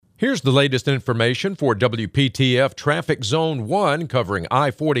Here's the latest information for WPTF Traffic Zone 1 covering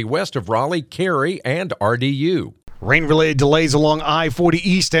I-40 west of Raleigh, Cary, and RDU. Rain-related delays along I-40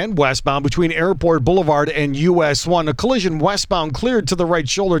 east and westbound between Airport Boulevard and US 1. A collision westbound cleared to the right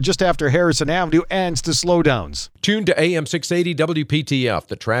shoulder just after Harrison Avenue adds to slowdowns. Tune to AM 680 WPTF,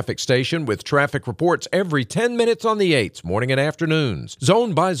 the traffic station with traffic reports every 10 minutes on the 8s, morning and afternoons.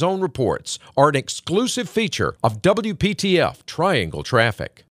 Zone-by-zone reports are an exclusive feature of WPTF Triangle Traffic.